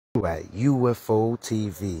at UFO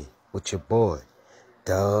TV with your boy,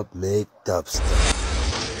 Dub McDubster.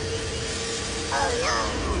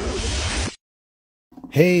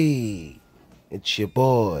 Hey, it's your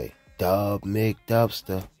boy, Dub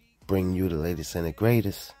McDubster, bringing you the latest and the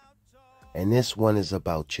greatest. And this one is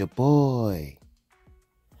about your boy,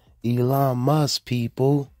 Elon Musk,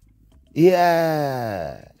 people.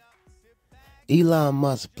 Yeah. Elon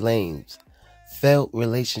Musk blames failed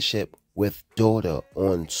relationship with daughter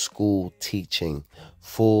on school teaching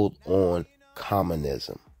full-on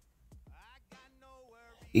communism.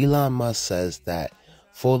 Elon Musk says that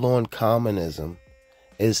full-on communism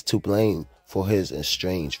is to blame for his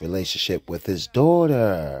estranged relationship with his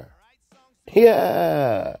daughter.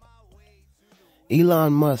 Yeah.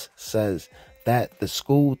 Elon Musk says that the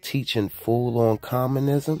school teaching full-on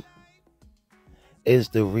communism is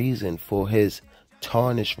the reason for his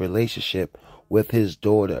tarnished relationship with his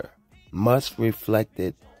daughter. Musk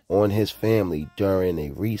reflected on his family during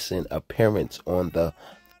a recent appearance on the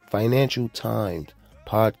Financial Times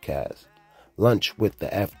podcast, Lunch with the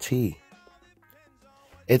FT.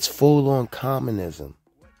 It's full-on communism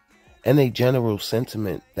and a general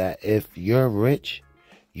sentiment that if you're rich,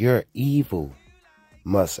 you're evil,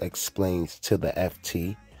 Musk explains to the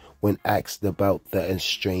FT when asked about the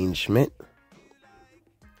estrangement.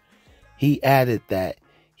 He added that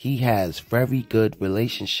he has very good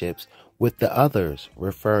relationships with the others,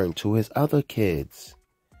 referring to his other kids.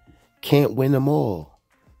 Can't win them all,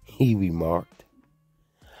 he remarked.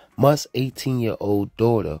 Musk's 18-year-old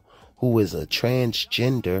daughter, who is a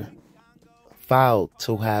transgender, filed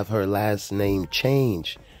to have her last name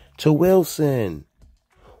changed to Wilson.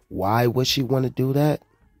 Why would she want to do that?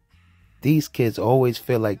 These kids always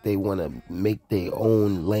feel like they want to make their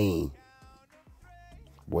own lane.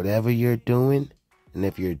 Whatever you're doing, and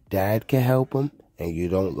if your dad can help him and you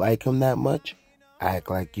don't like him that much, act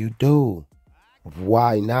like you do.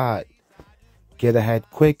 Why not? Get ahead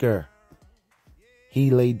quicker.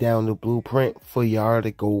 He laid down the blueprint for y'all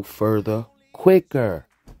to go further quicker.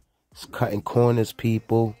 It's cutting corners,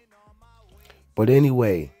 people. But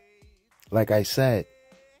anyway, like I said,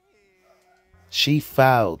 she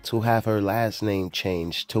filed to have her last name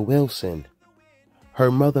changed to Wilson, her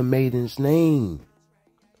mother maiden's name.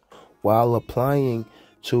 While applying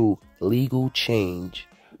to legal change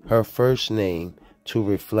her first name to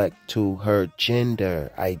reflect to her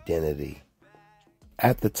gender identity.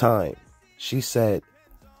 At the time, she said,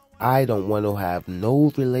 "I don't want to have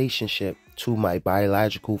no relationship to my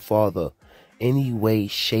biological father any way,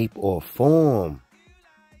 shape, or form."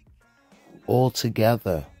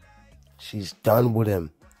 Altogether, she's done with him.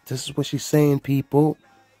 This is what she's saying, people.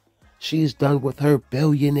 She's done with her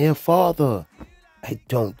billionaire father. I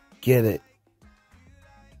don't get it.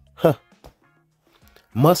 Huh.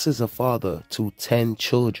 Musk is a father to 10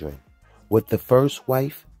 children. With the first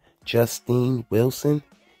wife, Justine Wilson,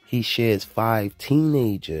 he shares 5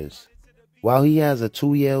 teenagers, while he has a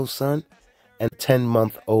 2-year-old son and a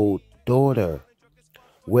 10-month-old daughter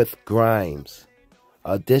with Grimes.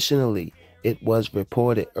 Additionally, it was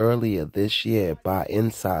reported earlier this year by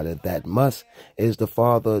Insider that Musk is the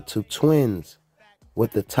father to twins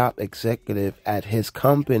with the top executive at his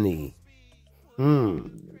company.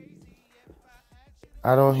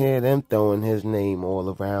 I don't hear them throwing his name all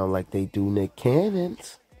around like they do Nick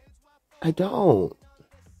Cannon's. I don't.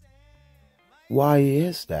 Why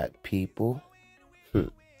is that, people?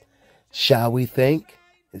 Shall we think?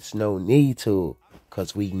 It's no need to,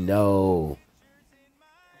 because we know.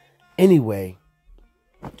 Anyway,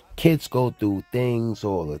 kids go through things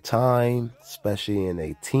all the time, especially in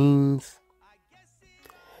their teens.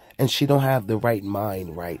 And she don't have the right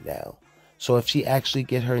mind right now. So if she actually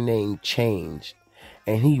get her name changed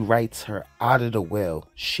and he writes her out of the will,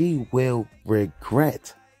 she will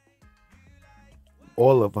regret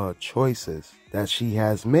all of her choices that she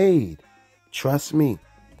has made. Trust me,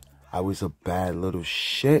 I was a bad little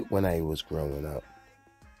shit when I was growing up.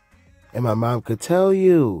 And my mom could tell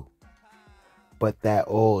you. But that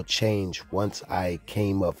all changed once I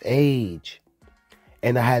came of age.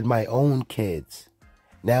 And I had my own kids.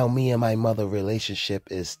 Now me and my mother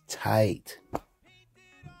relationship is tight.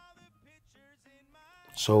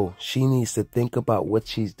 So she needs to think about what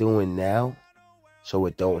she's doing now so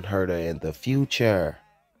it don't hurt her in the future.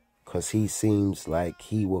 Because he seems like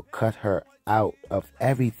he will cut her out of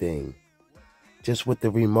everything. Just with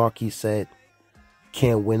the remark he said,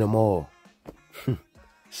 can't win them all.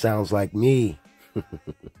 Sounds like me.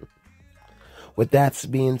 With that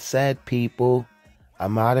being said, people,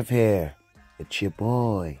 I'm out of here. It's your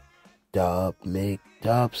boy, Dub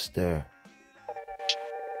McDubster.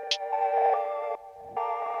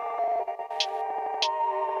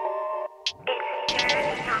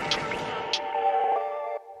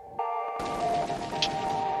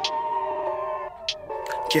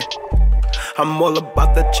 Yeah, I'm all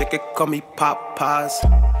about the chicken, call me Popeyes.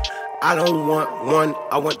 I don't want one,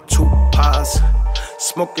 I want 2 pies.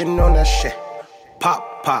 Smoking on that shit,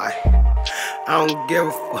 Popeye. I don't give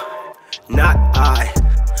a fuck, not I.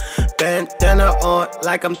 Bandana on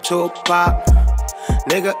like I'm Tupac.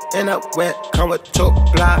 Nigga in a wet, come with 2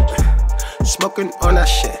 block. Smoking on that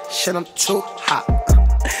shit, I'm too hot.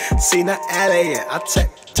 Seen the alley, yeah, I take.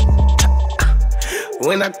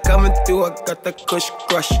 When I coming through, I got the kush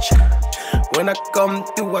crush. When I come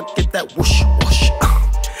through, I get that whoosh whoosh.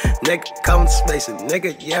 Nigga come spacing,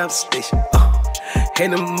 nigga, yeah, I'm spacing.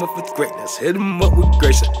 Hit him up with greatness, hit him up with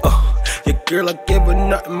grace. Your girl, I give her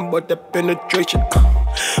nothing but the penetration.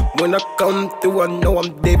 When I come through, I know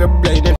I'm David Blaine.